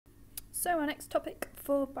So our next topic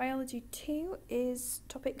for Biology 2 is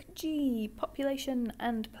topic G, population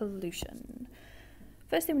and pollution.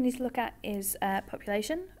 First thing we need to look at is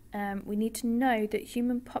population. We need to know that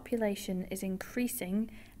human population is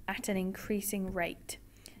increasing at an increasing rate.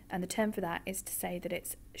 And the term for that is to say that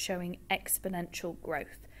it's showing exponential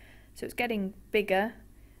growth. So it's getting bigger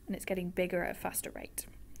and it's getting bigger at a faster rate.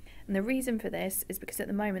 And the reason for this is because at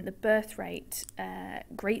the moment the birth rate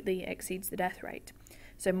greatly exceeds the death rate.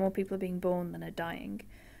 So more people are being born than are dying.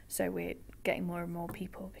 So we're getting more and more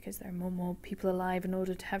people because there are more and more people alive in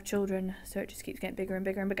order to have children. So it just keeps getting bigger and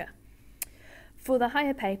bigger and bigger. For the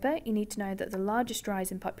higher paper, you need to know that the largest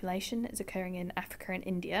rise in population is occurring in Africa and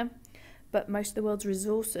India, but most of the world's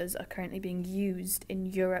resources are currently being used in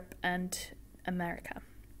Europe and America.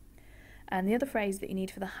 And the other phrase that you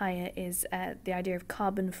need for the higher is the idea of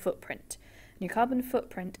carbon footprint. And your carbon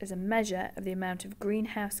footprint is a measure of the amount of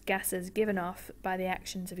greenhouse gases given off by the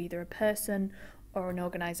actions of either a person or an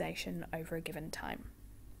organisation over a given time.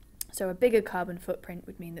 So a bigger carbon footprint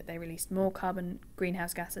would mean that they released more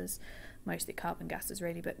greenhouse gases, mostly carbon gases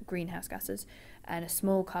really, but greenhouse gases, and a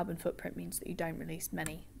small carbon footprint means that you don't release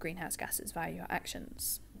many greenhouse gases via your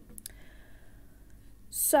actions.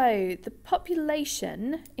 So the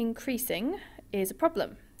population increasing is a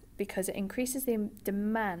problem because it increases the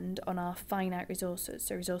demand on our finite resources,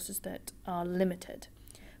 so resources that are limited,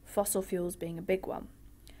 fossil fuels being a big one.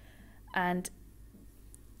 And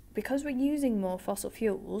because we're using more fossil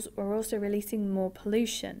fuels, we're also releasing more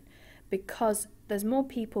pollution. Because there's more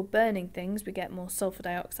people burning things, we get more sulfur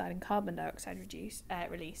dioxide and carbon dioxide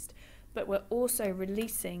released, but we're also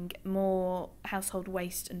releasing more household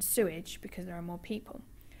waste and sewage because there are more people.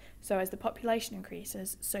 So as the population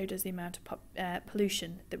increases, so does the amount of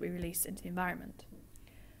pollution that we release into the environment.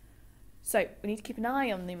 So we need to keep an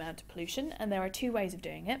eye on the amount of pollution, and there are two ways of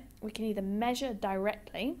doing it. We can either measure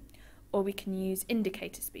directly, or we can use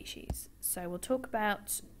indicator species. So we'll talk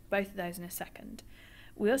about both of those in a second.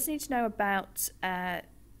 We also need to know about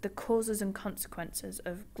the causes and consequences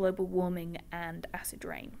of global warming and acid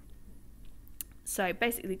rain. So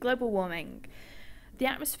basically, global warming, the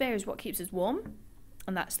atmosphere is what keeps us warm,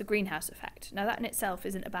 and that's the greenhouse effect. Now that in itself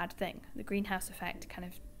isn't a bad thing. The greenhouse effect kind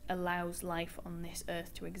of allows life on this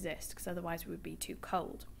earth to exist, because otherwise we would be too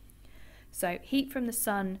cold. So heat from the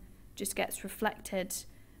sun just gets reflected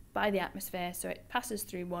by the atmosphere, so it passes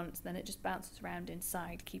through once, then it just bounces around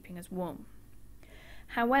inside, keeping us warm.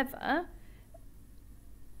 However,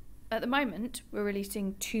 at the moment we're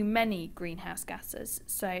releasing too many greenhouse gases,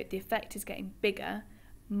 so the effect is getting bigger,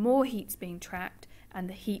 more heat's being trapped, and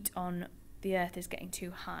the heat on the earth is getting too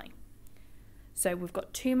high. So we've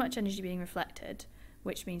got too much energy being reflected,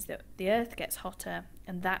 which means that the earth gets hotter,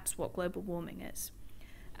 and that's what global warming is.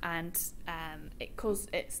 And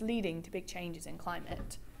it's leading to big changes in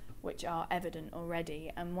climate, which are evident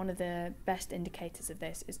already, and one of the best indicators of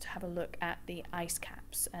this is to have a look at the ice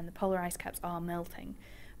caps, and the polar ice caps are melting,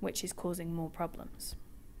 which is causing more problems.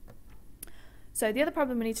 So the other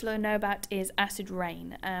problem we need to know about is acid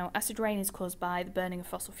rain. Acid rain is caused by the burning of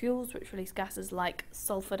fossil fuels, which release gases like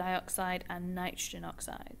sulfur dioxide and nitrogen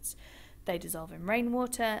oxides. They dissolve in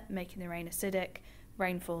rainwater, making the rain acidic.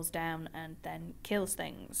 Rain falls down and then kills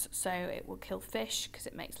things. So it will kill fish because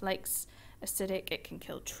it makes lakes acidic, it can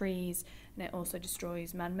kill trees, and it also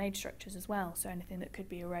destroys man-made structures as well. So anything that could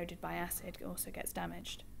be eroded by acid also gets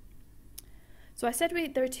damaged. So I said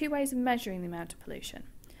there are two ways of measuring the amount of pollution.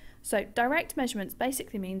 So direct measurements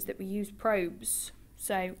basically means that we use probes.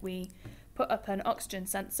 So we put up an oxygen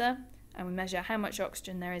sensor and we measure how much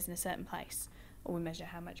oxygen there is in a certain place, or we measure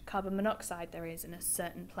how much carbon monoxide there is in a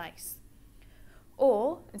certain place.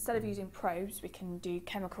 Or instead of using probes, we can do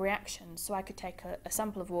chemical reactions. So I could take a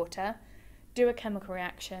sample of water, do a chemical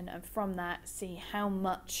reaction, and from that see how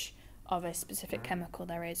much of a specific chemical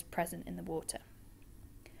there is present in the water.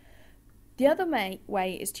 The other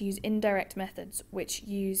way is to use indirect methods, which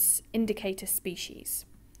use indicator species.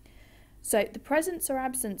 So the presence or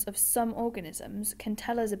absence of some organisms can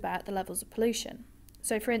tell us about the levels of pollution.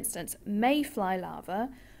 So for instance, mayfly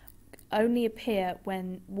larvae only appear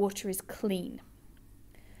when water is clean.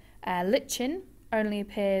 Lichen only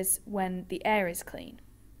appears when the air is clean.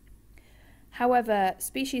 However,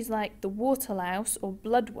 species like the water louse or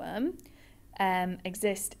bloodworm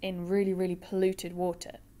exist in really, really polluted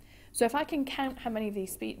water. So if I can count how many of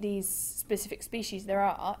these specific species there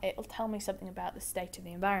are, it'll tell me something about the state of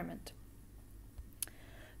the environment.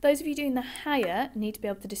 Those of you doing the higher need to be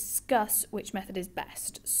able to discuss which method is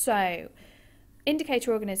best. So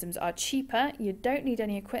indicator organisms are cheaper, you don't need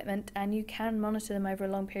any equipment, and you can monitor them over a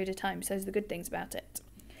long period of time. So those are the good things about it.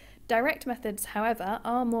 Direct methods, however,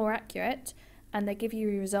 are more accurate and they give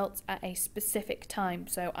you results at a specific time,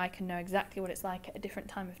 so I can know exactly what it's like at a different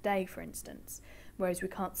time of day, for instance, whereas we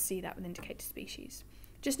can't see that with indicator species.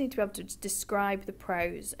 Just need to be able to describe the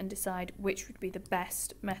pros and decide which would be the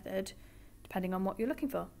best method depending on what you're looking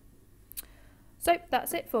for. So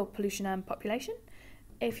that's it for pollution and population.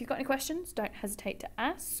 If you've got any questions, don't hesitate to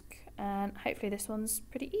ask, and hopefully this one's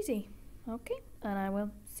pretty easy. Okay, and I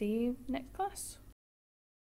will see you next class.